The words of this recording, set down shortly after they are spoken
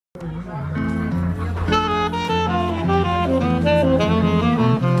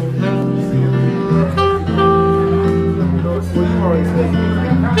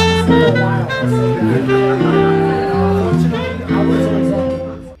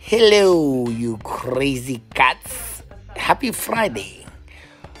Hello, you crazy cats. Happy Friday.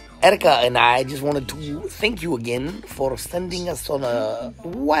 Erica and I just wanted to thank you again for sending us on a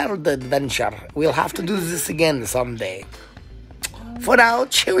wild adventure. We'll have to do this again someday. For now,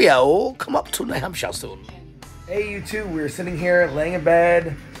 cheerio. Come up to New Hampshire soon. Hey, you two. We're sitting here laying in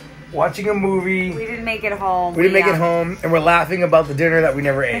bed, watching a movie. We didn't make it home. We didn't make it home, and we're laughing about the dinner that we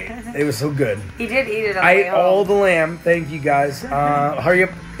never ate. It was so good. He did eat it on I the way ate home. all the lamb. Thank you, guys. Hurry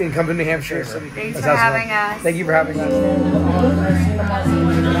up and come to New Hampshire. Thanks Let's for have some having fun. us. Thank you for having us.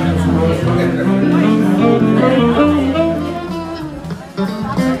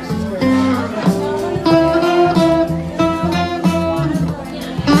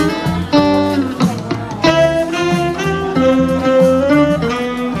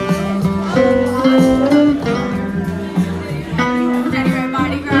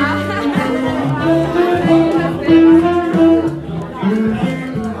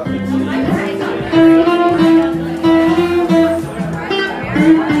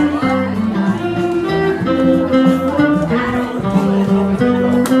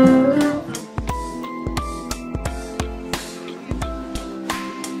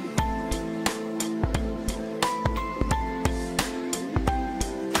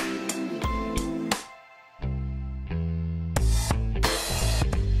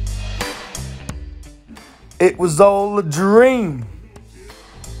 It was all a dream.